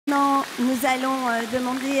maintenant, nous allons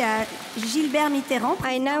demander à Gilbert Mitterrand.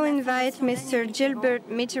 I now invite Mr. Gilbert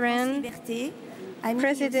Mitterrand,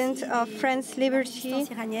 President of France Liberty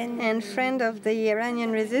and friend of the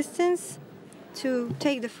Iranian resistance, to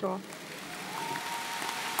take the floor.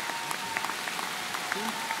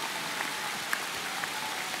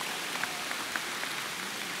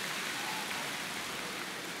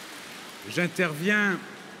 J'interviens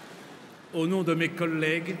au nom de mes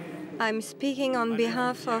collègues. I'm speaking on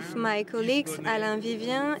behalf of my colleagues Alain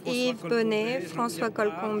Vivien, Yves Bonnet, François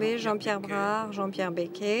Colcombé, Jean-Pierre Brard, Jean-Pierre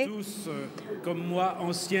Becquet, Tous, comme moi,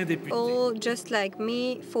 anciens députés. all just like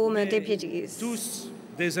me, former deputies. Tous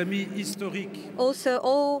des amis historiques Also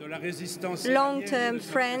all de la résistance long-term iranienne et de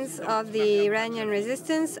son friends président of the Iranian Rajavi.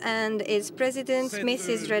 resistance and its president, Cette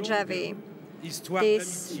Mrs. Rajavi. Histoire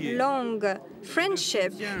This d'amitié long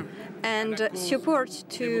friendship and support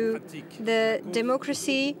to the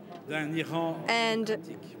democracy d'un Iran and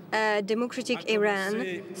democratic Iran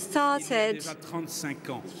started déjà 35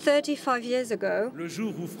 ans. 35 years ago Le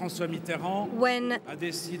jour où François Mitterrand when a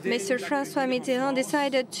décidé Mr. François Mitterrand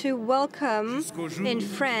decided to welcome jusqu'au jour in où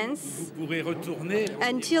France vous pourrez retourner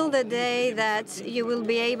until the day that you will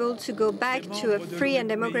be able to go back to a free and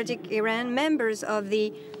democratic Iran, members of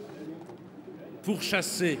the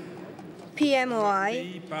pourchassé PMOI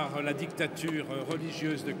pays par la dictature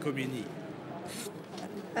religieuse de Khomeini.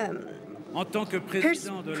 En tant que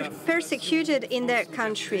président de la persecuted in their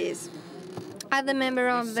countries. As a member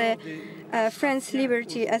of the France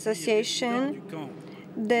Liberty Association,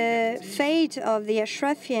 the fate of the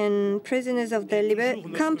Ashrafian prisoners of the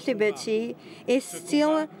Camp Liberty is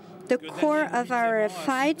still the core of our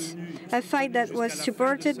fight, a fight that was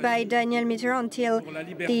supported by Danielle Mitterrand until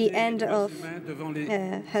the end of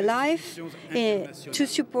her life, to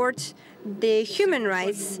support the human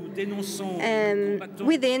rights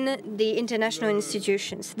within the international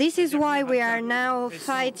institutions. This is why we are now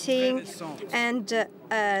fighting and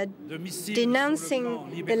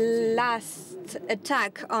denouncing the last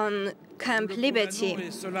attack on Camp Liberty.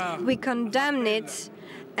 We condemn it,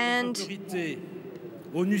 and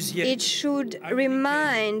it should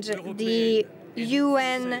remind the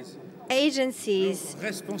UN agencies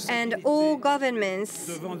and all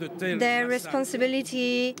governments their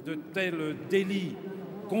responsibility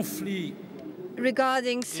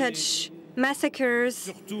regarding such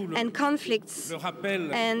massacres and conflicts,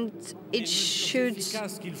 and it should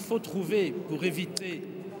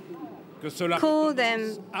call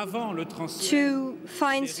them to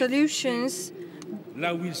find solutions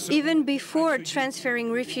even before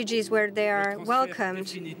transferring refugees where they are welcomed,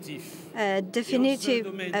 definitive,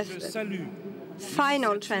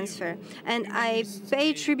 final transfer. And I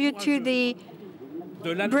pay tribute to the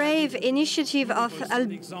brave initiative of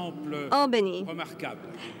Albany,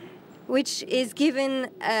 which is given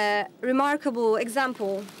a remarkable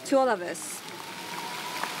example to all of us.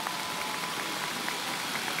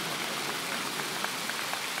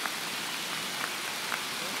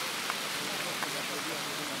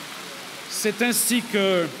 C'est ainsi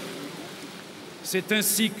que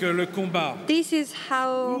le combat This is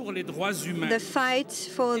how pour les droits humains the fight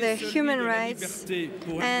for the human rights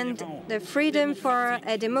and the freedom for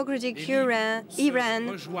a democratic Iran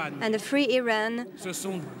and a free Iran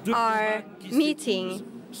are meeting.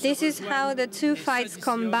 This is how the two fights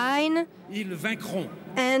combine, ils vaincront.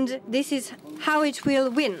 and this is how it will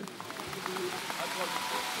win.